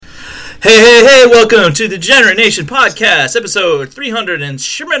Hey, welcome to the Degenerate Nation Podcast, episode 300 and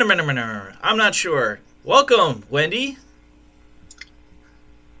I'm not sure. Welcome, Wendy.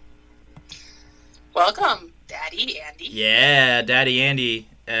 Welcome, Daddy Andy. Yeah, Daddy Andy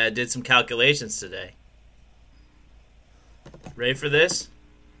did some calculations today. Ready for this?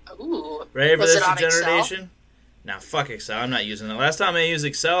 Ooh. Ready for Was this, it on Degenerate Excel? Nation? Nah, fuck Excel. I'm not using it. Last time I used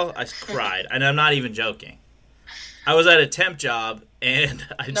Excel, I cried. And I'm not even joking. I was at a temp job, and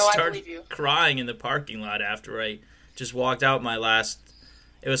I started crying in the parking lot after I just walked out my last...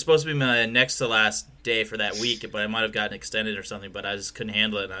 It was supposed to be my next to last day for that week, but I might have gotten extended or something, but I just couldn't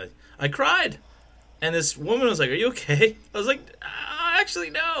handle it, and I cried. And this woman was like, "Are you okay?" I was like, "Actually,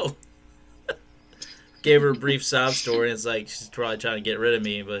 no." Gave her a brief sob story, and it's like, she's probably trying to get rid of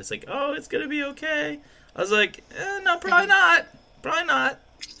me, but it's like, "Oh, it's going to be okay." I was like, "No, probably not. Probably not."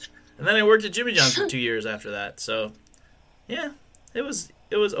 And then I worked at Jimmy John's for 2 years after that. So, yeah, it was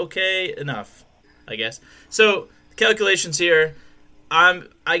okay enough, I guess. So, calculations here.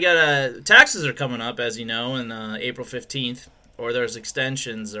 Taxes are coming up, as you know, in April 15th. Or there's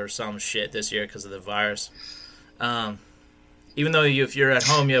extensions or some shit this year because of the virus. Even though if you're at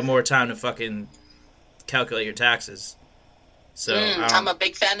home, you have more time to fucking calculate your taxes. So I'm a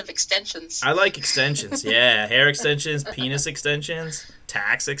big fan of extensions. I like extensions, yeah. Hair extensions, penis extensions,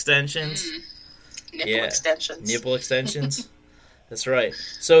 tax extensions. Nipple extensions. Nipple extensions. That's right.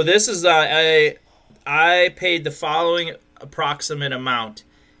 So this is, I paid the following approximate amount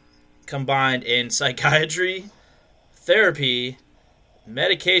combined in psychiatry, therapy,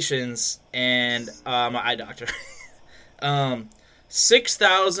 medications, and my eye doctor.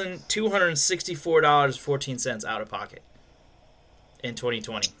 $6,264.14 out of pocket in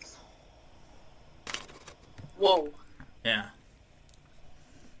 2020. Whoa. Yeah.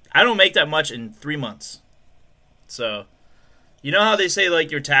 I don't make that much in 3 months. So, you know how they say, like,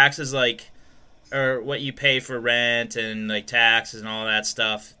 your taxes, like, or what you pay for rent and, like, taxes and all that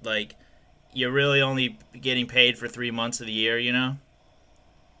stuff, like, you're really only getting paid for 3 months of the year, you know?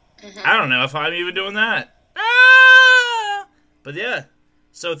 Mm-hmm. I don't know if I'm even doing that. But yeah.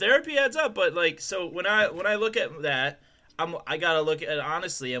 So therapy adds up, but like, so when I look at that, I gotta look at,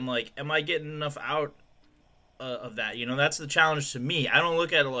 honestly, I'm like, am I getting enough out of that? You know, that's the challenge to me. I don't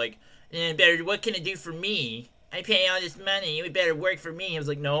look at it like, what can it do for me? I pay all this money, it better work for me. I was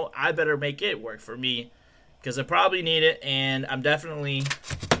like, no, I better make it work for me, because I probably need it, and I'm definitely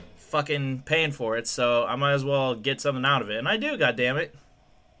fucking paying for it, so I might as well get something out of it. And I do, goddammit.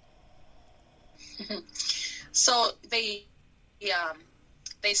 So they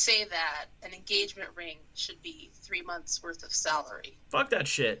say that an engagement ring should be 3 months worth of salary. Fuck that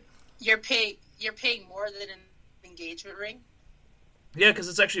shit. You're paying more than an engagement ring? Yeah, because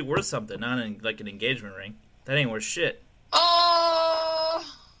it's actually worth something, not like an engagement ring. That ain't worth shit. Oh,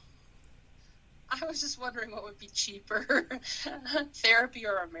 I was just wondering what would be cheaper, therapy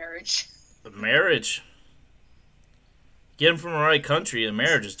or a marriage. A marriage. Get them from the right country, a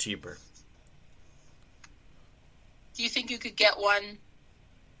marriage is cheaper. Do you think you could get one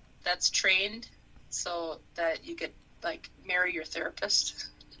that's trained so that you could, like, marry your therapist?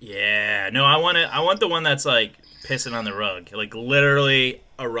 Yeah, no, I want the one that's, like, pissing on the rug. Like, literally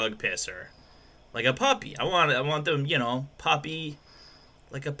a rug pisser. Like a puppy. I want them, you know, puppy,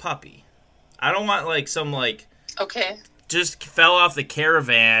 like a puppy. I don't want, like, some, like... Okay. Just fell off the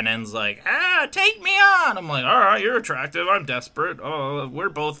caravan and's like, take me on. I'm like, all right, you're attractive. I'm desperate. Oh, we're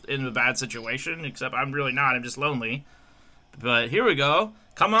both in a bad situation, except I'm really not. I'm just lonely. But here we go.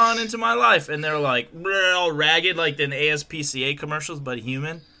 Come on into my life. And they're like, all ragged like the ASPCA commercials, but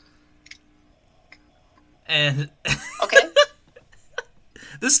human. And okay.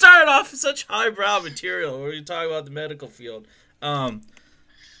 This started off such highbrow material. We're talking about the medical field. I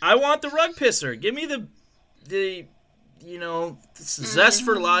want the rug pisser. Give me the you know, zest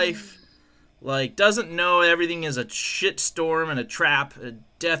for life, like, doesn't know everything is a shit storm and a trap, a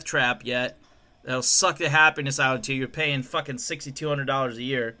death trap yet, that'll suck the happiness out of you. You're paying fucking $6,200 a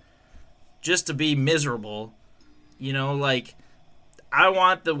year just to be miserable, you know, like, I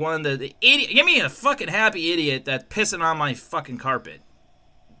want the one that, the idiot, give me a fucking happy idiot that's pissing on my fucking carpet,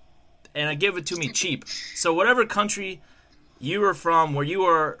 and I give it to me cheap. So whatever country you are from, where you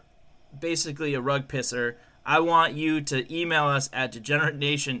are basically a rug pisser, I want you to email us at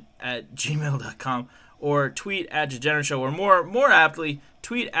degeneratenation@gmail.com or tweet at Degenerate Show, or more aptly,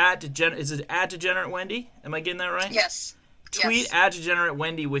 tweet at is it at Degenerate Wendy? Am I getting that right? Yes. Tweet at Degenerate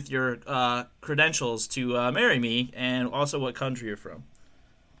Wendy with your credentials to marry me, and also what country you're from.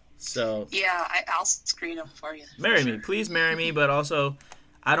 So yeah, I'll screen them for you. Marry me. Please marry me, but also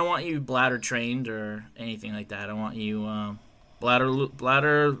I don't want you bladder trained or anything like that. I want you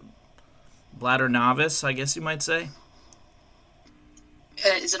bladder bladder novice, I guess you might say.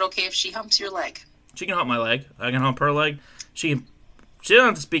 Is it okay if she humps your leg? She can hump my leg. I can hump her leg. She doesn't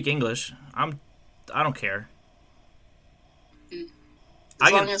have to speak English. I don't care.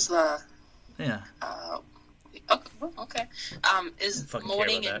 As long as the... Yeah. Okay. Is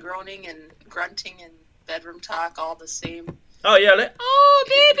moaning and groaning and grunting and bedroom talk all the same? Oh, yeah. Oh,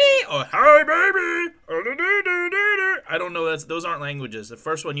 baby. Oh, hi, baby. I don't know. Those aren't languages. The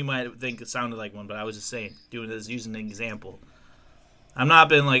first one you might think it sounded like one, but I was just saying, using an example. I'm not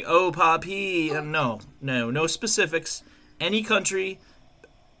been like, oh, Papi. No specifics. Any country,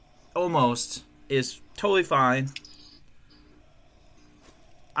 almost, is totally fine.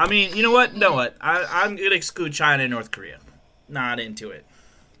 I mean, you know what? I'm going to exclude China and North Korea. Not into it.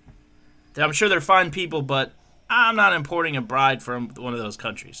 I'm sure they're fine people, but I'm not importing a bride from one of those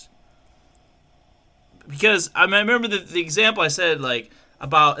countries. Because I remember the example I said, like,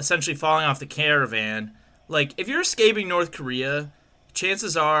 about essentially falling off the caravan. Like, if you're escaping North Korea,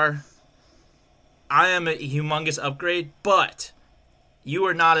 chances are I am a humongous upgrade, but you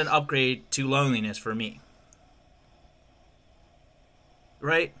are not an upgrade to loneliness for me.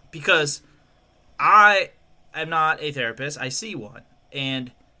 Right? Because I am not a therapist. I see one.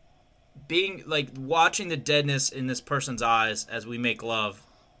 And being, like, watching the deadness in this person's eyes as we make love,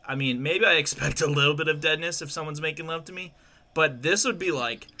 I mean, maybe I expect a little bit of deadness if someone's making love to me, but this would be,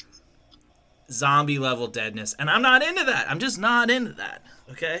 like, zombie-level deadness. And I'm not into that. I'm just not into that.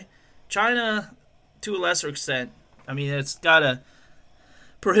 Okay? China, to a lesser extent, I mean, it's got a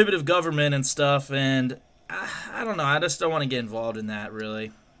prohibitive government and stuff, and I don't know. I just don't want to get involved in that,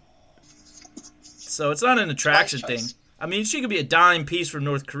 really. So it's not an attraction thing. I mean, she could be a dime piece from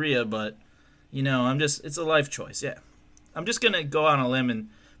North Korea, but, you know, it's a life choice, yeah. I'm just going to go on a limb and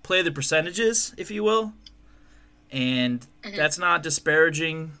play the percentages, if you will. And that's not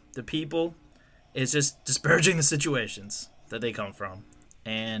disparaging the people. It's just disparaging the situations that they come from.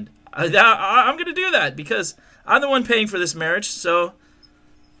 And I'm going to do that because I'm the one paying for this marriage, so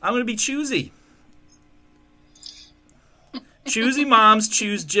I'm going to be choosy. Choosy moms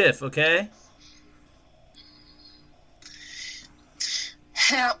choose Jif, okay?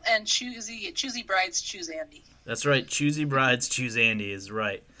 And choosy brides choose Andy. That's right. Choosy brides choose Andy is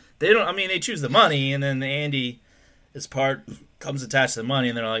right. They choose the money, and then the Andy comes attached to the money,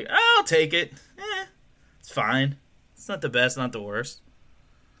 and they're like, I'll take it. It's fine. It's not the best, not the worst.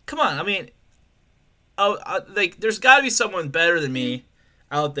 Come on, I mean, there's got to be someone better than me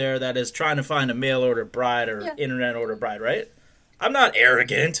out there that is trying to find a mail order bride or internet order bride, right? I'm not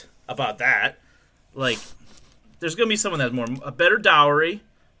arrogant about that. Like, there's going to be someone that's a better dowry,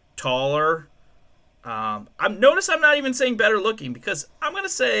 taller. Notice I'm not even saying better looking because I'm going to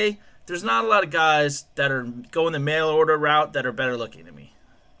say there's not a lot of guys that are going the mail order route that are better looking than me.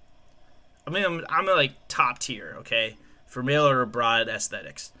 I mean, I'm like top tier, okay, for mail order bride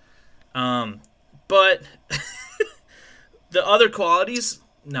aesthetics. But the other qualities,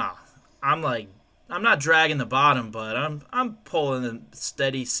 nah. I'm not dragging the bottom, but I'm pulling the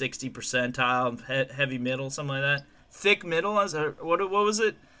steady 60 percentile, heavy middle, something like that. Thick middle, what was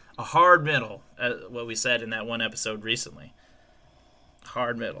it? A hard middle, what we said in that one episode recently.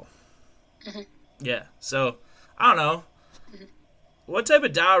 Hard middle. Mm-hmm. Yeah, so, I don't know. Mm-hmm. What type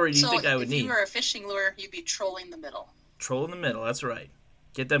of dowry do you think I would need? If you were a fishing lure, you'd be trolling the middle. Trolling the middle, that's right.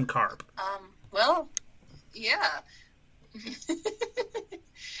 Get them carp. Well, yeah.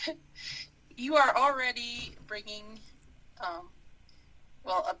 You are already bringing,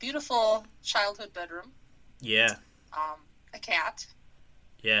 a beautiful childhood bedroom. Yeah. A cat.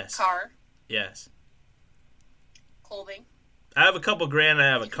 Yes. Car. Yes. Clothing. I have a couple grand. I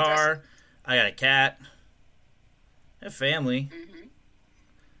have a car. I got a cat. I have family. Mm-hmm.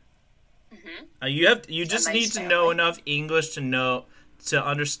 Mm-hmm. You just need to know enough English to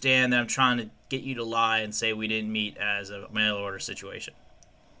understand that I'm trying to get you to lie and say we didn't meet as a mail order situation.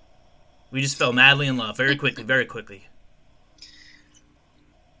 We just fell madly in love very quickly, very quickly.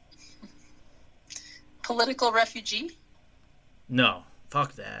 Political refugee? No,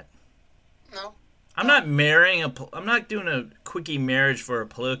 fuck that. No. I'm not doing a quickie marriage for a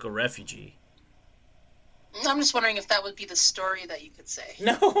political refugee. I'm just wondering if that would be the story that you could say.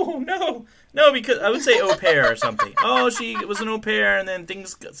 No, because I would say au pair or something. Oh, she was an au pair, and then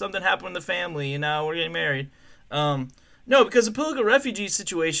something happened in the family, and now we're getting married. No, because a political refugee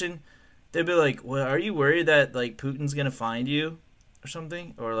situation, they'd be like, well, are you worried that, like, Putin's gonna find you or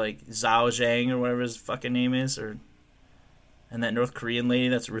something? Or, like, Zhao Zhang or whatever his fucking name is, and that North Korean lady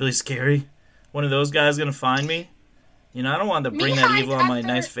that's really scary. One of those guys gonna find me? You know, I don't want to bring that evil on my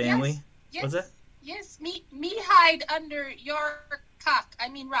nice family. Yes, what's that? Yes, me hide under your rock. I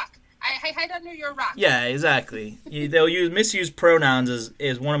I hide under your rock. Yeah, exactly. They'll misuse pronouns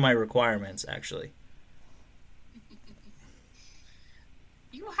is one of my requirements, actually.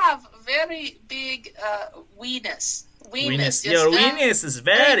 You have very big weenus. Weenus. Yes, Your weenus is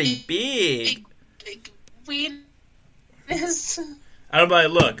very big. Big weenus. I'm like,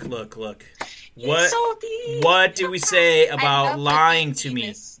 look. You're so big. What do we say I about love lying big to me?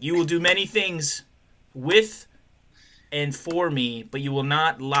 weenus. You will do many things with and for me, but you will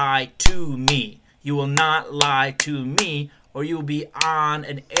not lie to me. You will not lie to me, or you will be on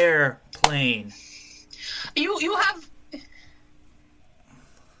an airplane. You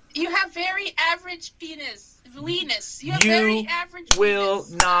have very average weenus. You have very average will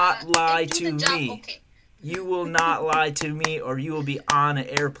weenus. not lie and do to the job me. okay. You will not lie to me, or you will be on an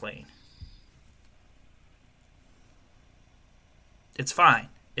airplane. It's fine.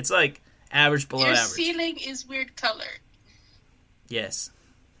 It's like average below Your average. ceiling is weird color. Yes.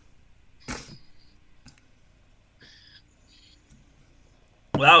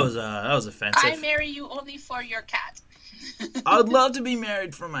 Well, that was offensive. I marry you only for your cat. I would love to be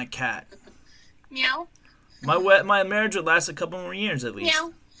married for my cat. Meow. My marriage would last a couple more years at least.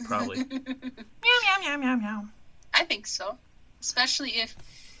 Meow. Probably. Meow, meow, meow, meow, meow. I think so, especially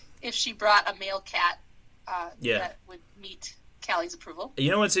if she brought a male cat that would meet Callie's approval. You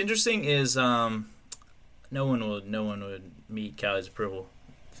know what's interesting is no one would meet Callie's approval,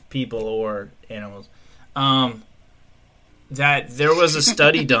 people or animals. That there was a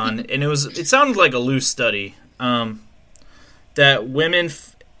study done, and it sounded like a loose study. That women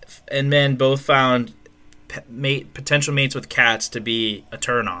and men both found potential mates with cats to be a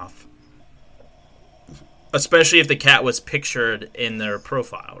turnoff, especially if the cat was pictured in their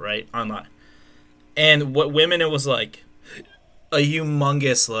profile, right, online. And what women, it was like a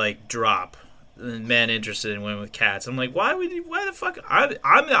humongous like drop. Men interested in women with cats. I'm like, why the fuck?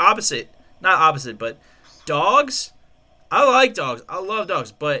 I'm the opposite, not opposite, but dogs. I like dogs. I love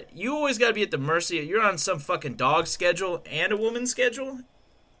dogs, but you always got to be at the mercy. You're on some fucking dog schedule and a woman's schedule.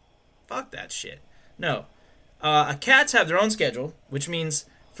 Fuck that shit. No. Cats have their own schedule, which means,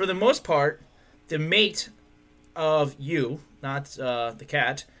 for the most part, the mate of you, not the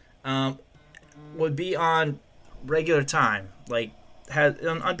cat, would be on regular time, like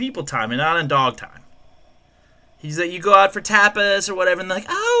on people time and not on dog time. He's like, you go out for tapas or whatever, and they're like,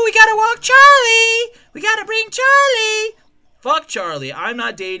 oh, we gotta walk Charlie. We gotta bring Charlie. Fuck Charlie. I'm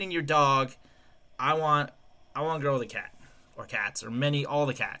not dating your dog. I want a girl with a cat, or cats, or all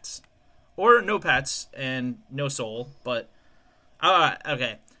the cats, or no pets and no soul. But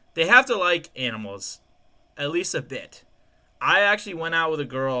okay, they have to like animals, at least a bit. I actually went out with a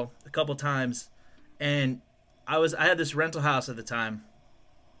girl a couple times, and I had this rental house at the time.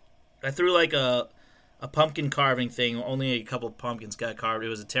 I threw like a pumpkin carving thing. Only a couple of pumpkins got carved. It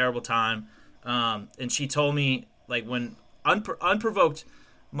was a terrible time. And she told me, like, when unprovoked,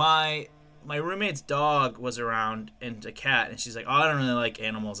 my roommate's dog was around and a cat, and she's like, oh, I don't really like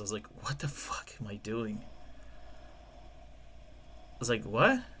animals. I was like, what the fuck am I doing? I was like,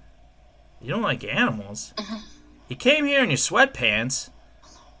 what? You don't like animals? You came here in your sweatpants.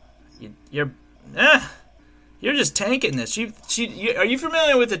 You're just tanking this. Are you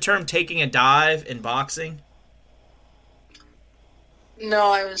familiar with the term taking a dive in boxing?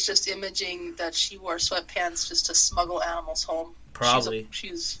 No, I was just imaging that she wore sweatpants just to smuggle animals home. Probably.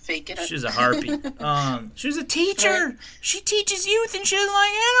 She's faking it. She's a harpy. She's a teacher. Right. She teaches youth and she doesn't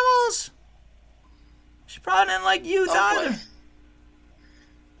like animals. She probably didn't like youth either.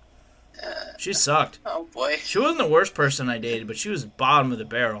 She sucked. Oh, boy. She wasn't the worst person I dated, but she was bottom of the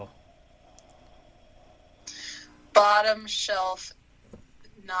barrel. Bottom shelf,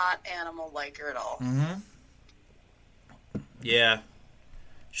 not animal liker at all. Mm-hmm. Yeah.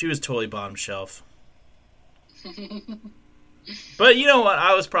 She was totally bottom shelf. But you know what?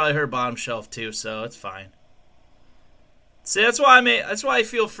 I was probably her bottom shelf too, so it's fine. See, that's why I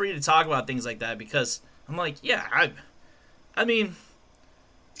feel free to talk about things like that, because I'm like, yeah, I mean,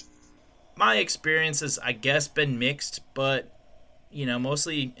 my experience has, I guess, been mixed, but you know,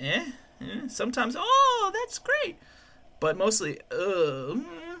 mostly sometimes, oh, that's great. But mostly,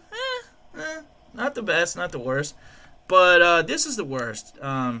 not the best, not the worst. But this is the worst.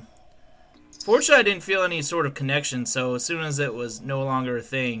 Fortunately, I didn't feel any sort of connection, so as soon as it was no longer a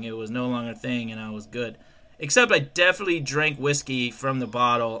thing, it was no longer a thing, and I was good. Except I definitely drank whiskey from the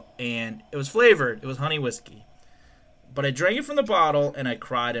bottle, and it was flavored. It was honey whiskey. But I drank it from the bottle, and I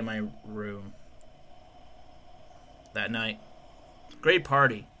cried in my room that night. Great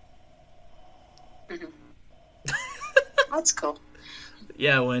party. Mm-hmm. That's cool.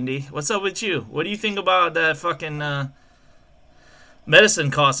 Yeah, Wendy. What's up with you? What do you think about that fucking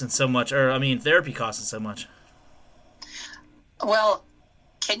medicine costing so much, or I mean, therapy costing so much. Well,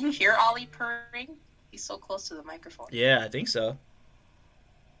 can you hear Ollie purring? He's so close to the microphone. Yeah, I think so.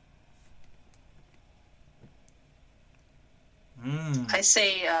 I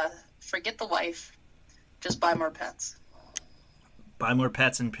say, forget the wife. Just buy more pets. Buy more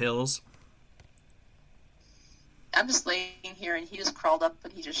pets and pills. I'm just laying here, and he just crawled up,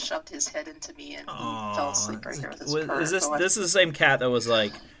 and he just shoved his head into me, and he fell asleep right here with his purr. This is the same cat that was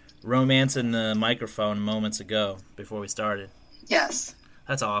like romancing the microphone moments ago before we started? Yes.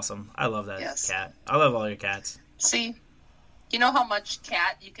 That's awesome. I love that cat. I love all your cats. See, you know how much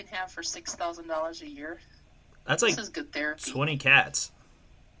cat you can have for $6,000 a year? That's like this is good therapy. 20 cats.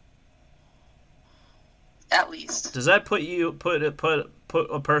 At least. Does that put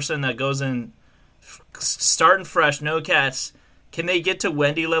a person that goes in starting fresh, no cats? Can they get to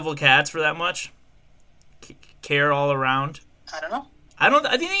Wendy level cats for that much? Care all around. I don't know.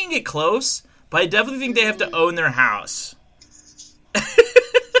 I think they can get close, but I definitely think they have to own their house.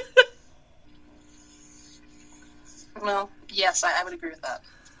 Well, yes, I would agree with that.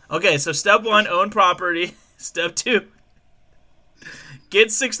 Okay, so step 1, own property. Step 2, get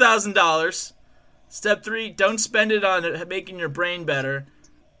 $6,000. Step 3, don't spend it on making your brain better.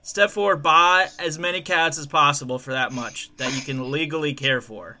 Step 4, buy as many cats as possible for that much that you can legally care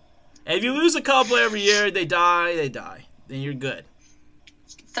for. And if you lose a couple every year, they die. Then you're good.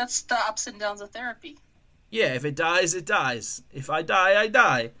 That's the ups and downs of therapy. Yeah, if it dies, it dies. If I die, I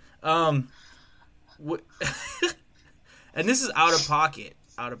die. And this is out of pocket.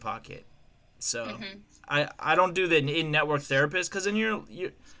 So I don't do the in-network therapist because then you're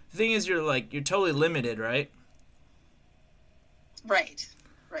the thing is you're totally limited, right? Right.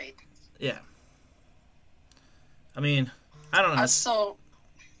 Yeah. I mean, I don't know. So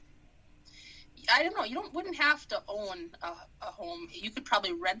I don't know. You wouldn't have to own a home. You could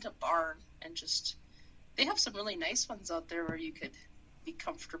probably rent a barn and just. They have some really nice ones out there where you could be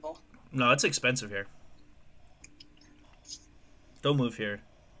comfortable. No, it's expensive here. Don't move here.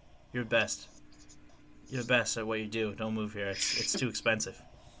 You're best. You're the best at what you do. Don't move here. It's too expensive.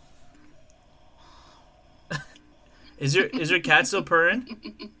 Is your cat still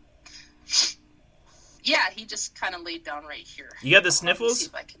purring? Yeah, he just kind of laid down right here. You got the sniffles? See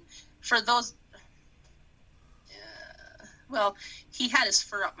if I can. For those. Well, he had his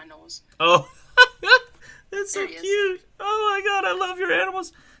fur up my nose. Oh, that's so cute. Oh my god, I love your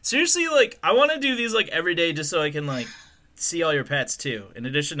animals. Seriously, I want to do these every day just so I can see all your pets too. In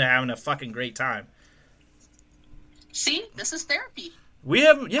addition to having a fucking great time. See, this is therapy. We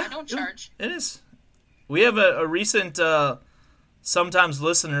have I don't charge. It is. We have a recent sometimes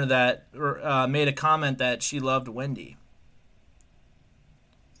listener that made a comment that she loved Wendy.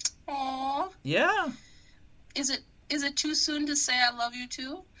 Aww. Yeah. Is it too soon to say I love you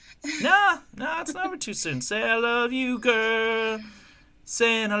too? No, it's never too soon. Say I love you, girl.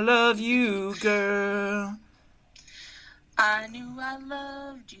 Saying I love you, girl. I knew I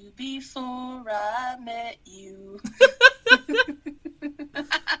loved you before I met you.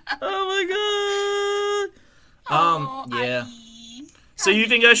 Oh my god. Yeah. So you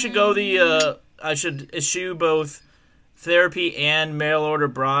think I should go I should eschew both therapy and mail order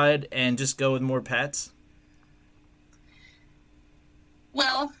bride and just go with more pets?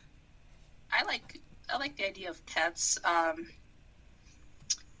 Well, I like the idea of pets.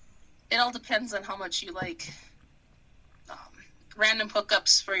 It all depends on how much you like random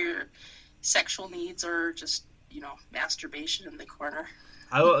hookups for your sexual needs or just, masturbation in the corner.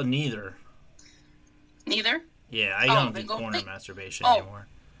 Neither. Neither? Yeah, I don't do corner masturbation anymore.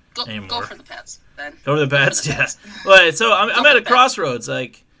 Go for the pets, then. Go for the pets, yeah. Right, so I'm at a crossroads.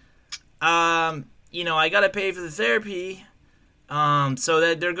 I got to pay for the therapy. So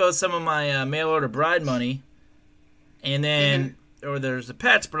that there goes some of my mail order bride money. And then, or there's the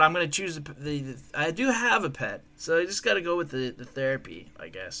pets, but I'm going to choose I do have a pet. So I just got to go with the therapy, I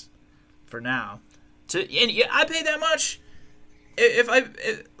guess, for now. I pay that much. If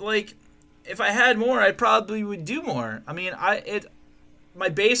I had more, I probably would do more. I mean, my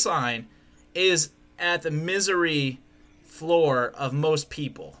baseline is at the misery floor of most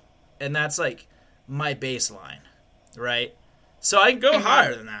people, and that's my baseline, right? So I can go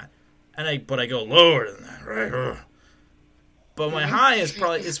higher than that, but I go lower than that, right? But my high is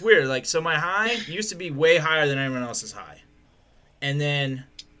it's weird. So my high used to be way higher than everyone else's high, and then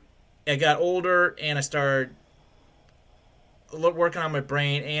I got older and I started working on my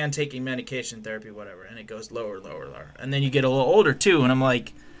brain and taking medication therapy, whatever, and it goes lower, and then you get a little older too, and I'm I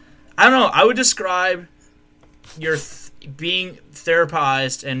don't know. I would describe your being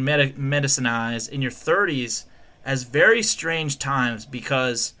therapized and medicinized in your 30s as very strange times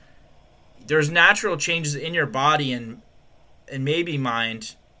because there's natural changes in your body and maybe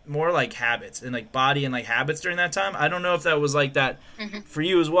mind, more like habits and like body and like habits during that time. I don't know if that was like that for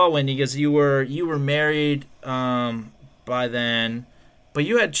you as well, Wendy, because you were married by then, but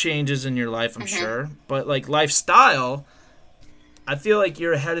you had changes in your life, I'm sure. But like lifestyle, I feel like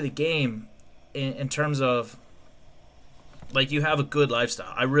you're ahead of the game in terms of like you have a good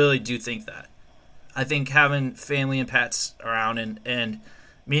lifestyle. I really do think that. I think having family and pets around and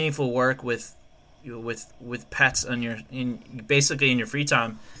meaningful work with pets basically in your free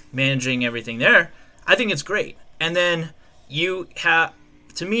time, managing everything there, I think it's great. And then you have,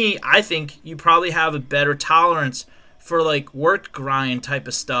 to me, I think you probably have a better tolerance for like work grind type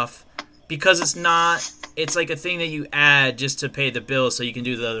of stuff because it's like a thing that you add just to pay the bills so you can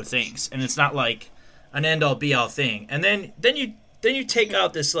do the other things, and it's not like an end all be all thing. And then you take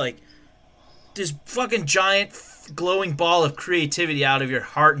out this fucking giant glowing ball of creativity out of your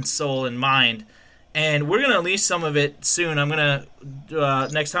heart and soul and mind. And we're going to unleash some of it soon. I'm going to,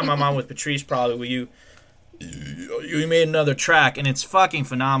 next time I'm on with Patrice probably, you made another track, and it's fucking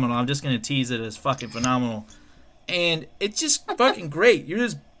phenomenal. I'm just going to tease it as fucking phenomenal. And it's just fucking great. You're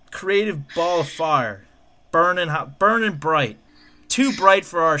this creative ball of fire. Burning hot, burning bright. Too bright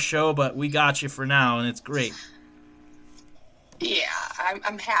for our show, but we got you for now, and it's great. Yeah,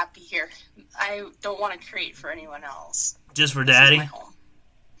 I'm happy here. I don't want to create for anyone else. Just for Daddy? This is my home.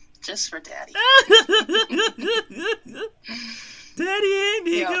 Just for Daddy. Daddy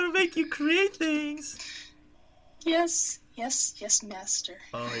Andy, gonna make you create things. Yes, master.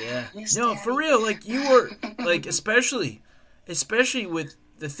 Oh yeah. Yes, no, Daddy. for real. Like you were, like especially with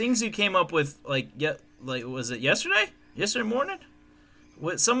the things you came up with. Like was it yesterday? Yesterday morning?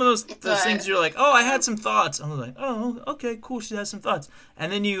 With some of those things, you're like, oh, I had some thoughts. I was like, oh, okay, cool. She has some thoughts,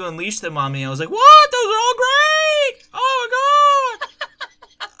 and then you unleashed them on me. I was like, what? Those are all great. Oh my god.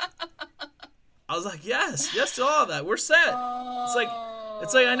 I was like, yes to all of that. We're set.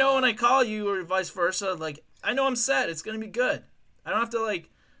 It's like I know when I call you or vice versa. Like I know I'm set. It's gonna be good. I don't have to like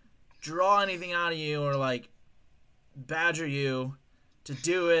draw anything out of you or like badger you to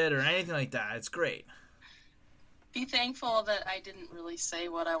do it or anything like that. It's great. Be thankful that I didn't really say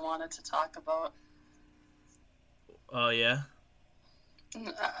what I wanted to talk about. Oh yeah.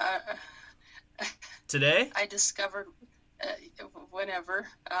 Today? I discovered whenever.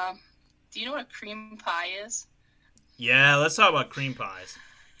 Do you know what a cream pie is? Yeah, let's talk about cream pies.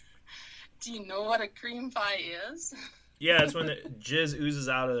 Do you know what a cream pie is? Yeah, it's when the jizz oozes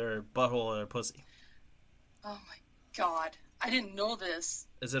out of their butthole or their pussy. Oh my god. I didn't know this.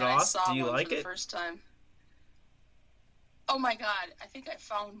 Is it awesome? Do you like it? The first time. Oh my god, I think I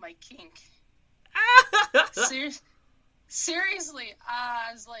found my kink. Seriously,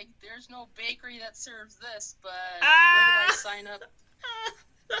 I was like, there's no bakery that serves this, but where do I sign up?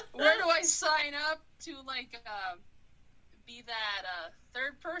 Where do I sign up to like be that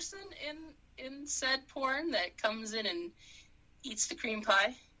third person in said porn that comes in and eats the cream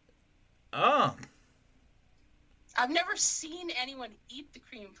pie? Oh. I've never seen anyone eat the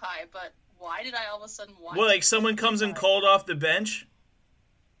cream pie, but why did I all of a sudden want Well, like someone comes in cold off the bench?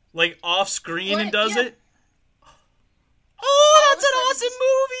 Like off screen and does it? Oh, that's an awesome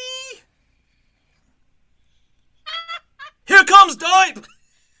movie! Here comes Dipe!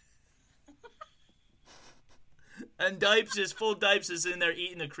 And full Dipes is in there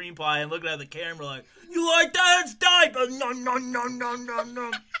eating the cream pie and looking at the camera like, you like that? It's Dipe! No, no, no, no, no,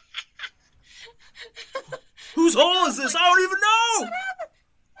 no. Whose hole is this? I don't even know!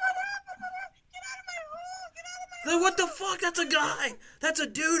 What the fuck? That's a guy! That's a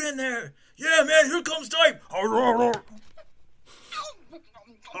dude in there! Yeah, man, here comes Dipe! Forget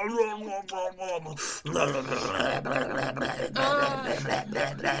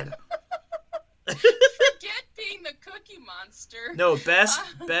being the Cookie Monster. No,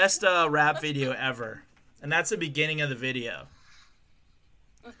 best rap video ever. And that's the beginning of the video.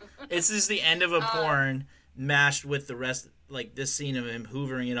 It's just the end of a porn mashed with the rest, like this scene of him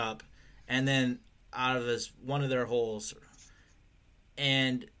hoovering it up, and then out of one of their holes,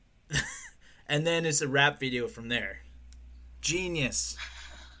 and and then it's a rap video from there. Genius,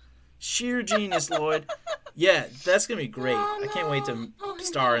 sheer genius, Lloyd. Yeah, that's gonna be great. Oh, no. I can't wait to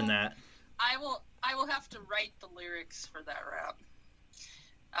star in that. I will have to write the lyrics for that rap.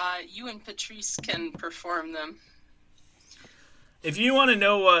 You and Patrice can perform them. If you want to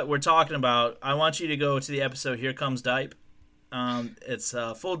know what we're talking about, I want you to go to the episode Here Comes Dipe. It's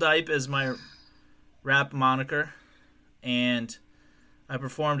Full Dipe is my rap moniker, and I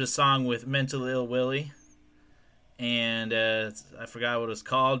performed a song with Mentally Ill Willie, and I forgot what it was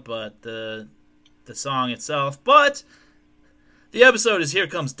called, but the the song itself. But the episode is Here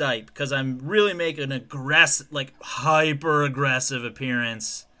Comes Dipe, because I'm really making an aggressive, like hyper-aggressive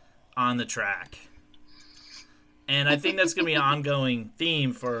appearance on the track. And I think that's going to be an ongoing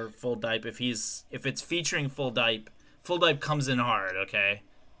theme for Full Dipe if it's featuring Full Dipe. Full Dipe comes in hard, okay?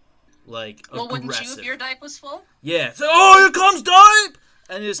 Like, well, aggressive. wouldn't you if your dipe was full? Yeah. So, oh, here comes Dipe!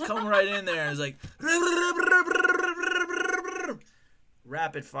 And just come right in there. And it's like,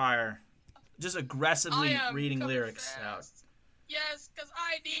 rapid fire. Just aggressively reading lyrics out. Yes, because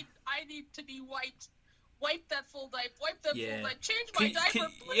I need to be wiped. Wipe that full dipe. Wipe that full dipe. Change my diaper,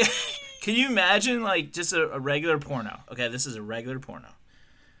 please. Yeah. Can you imagine, like, just a regular porno? Okay, this is a regular porno.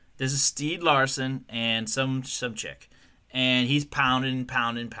 This is Steve Larson and some chick. And he's pounding.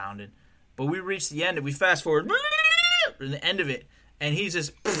 But we reach the end, and we fast forward to the end of it, and he's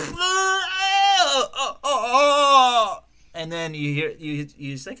just... And then you hear...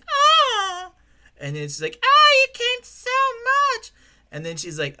 You're just like... And it's like, you came so much. And then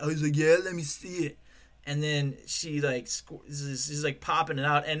she's like, I was like, yeah, let me see it. And then she like, she's like popping it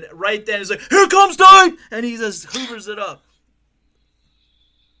out. And right then it's like, here comes Dipe! And he just hoovers it up.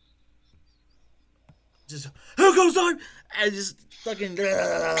 Just, here comes Dipe! And just fucking... And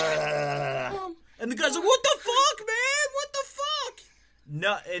the guy's like, what the fuck, man? What the fuck?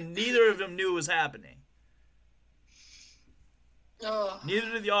 No, and neither of them knew it was happening.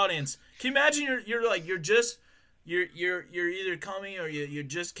 Neither did the audience. Can you imagine you're either coming or you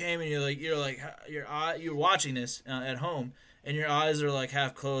just came and you're watching this at home and your eyes are like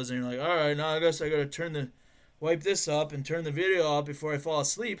half closed and you're like, all right, now I guess I gotta wipe this up and turn the video up before I fall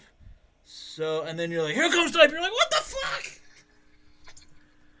asleep. So, and then you're like, here comes Dipe. You're like, what the fuck?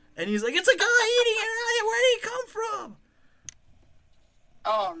 And he's like, it's a guy eating it. Where did he come from?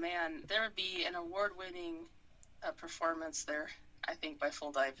 Oh man, there would be an award-winning performance there, I think, by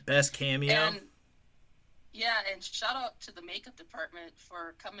Full Dipe. Best cameo. And shout out to the makeup department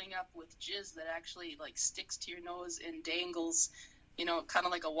for coming up with jizz that actually like sticks to your nose and dangles, kind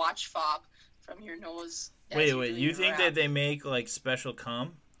of like a watch fob from your nose. Wait, you think that they make like special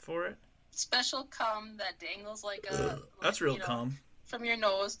cum for it? Special cum that dangles like a... That's real cum. From your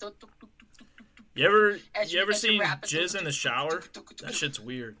nose. You ever seen jizz in the shower? That shit's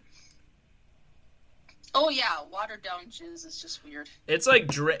weird. Oh yeah, watered down jizz is just weird. It's like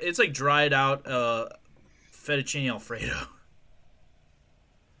dried out fettuccine alfredo.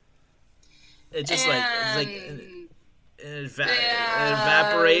 It just it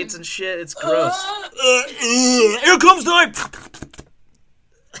evaporates and shit. It's gross. Here comes Dipe.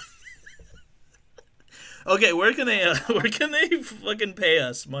 Okay, where can they fucking pay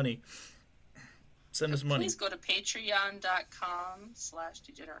us money? Send us money. Please go to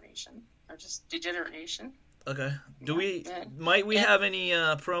patreon.com/degeneration or just degeneration. Okay. Might we have any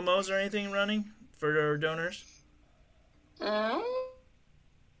promos or anything running for our donors?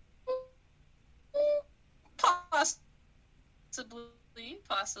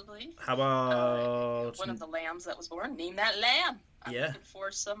 Possibly. How about one of the lambs that was born? Name that lamb. I'm looking for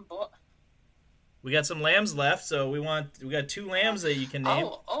some We got some lambs left, so we got 2 lambs that you can name.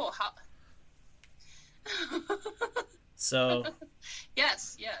 How? So.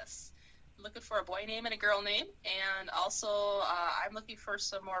 Yes. Looking for a boy name and a girl name, and also I'm looking for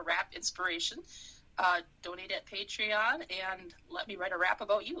some more rap inspiration. Donate at Patreon and let me write a rap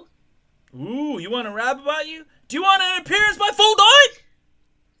about you. Ooh, you want a rap about you? Do you want an appearance by Full Dipe?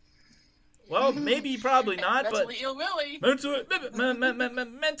 Well, maybe, probably not, Mentally Ill Willie.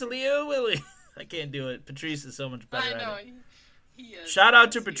 Mentally Ill Willie. I can't do it. Patrice is so much better. I know. At it. He is. Shout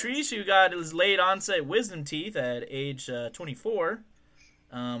out to Patrice, who got his late onset wisdom teeth at age 24.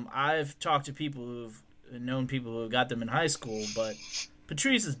 I've talked to people who've known people who got them in high school, but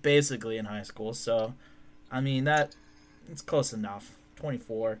Patrice is basically in high school, so I mean it's close enough.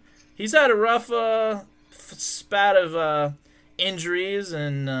 24. He's had a rough spat of injuries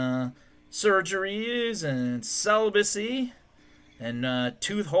and surgeries and celibacy and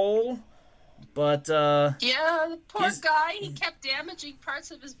tooth hole. But the poor guy, he kept damaging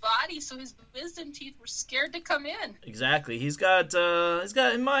parts of his body, so his wisdom teeth were scared to come in. Exactly. He might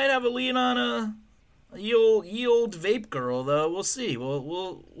have a lead on a ye old vape girl, though. We'll see.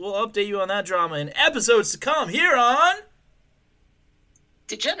 We'll update you on that drama in episodes to come here on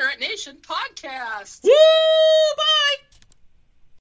Degenerate Nation Podcast. Woo! Bye.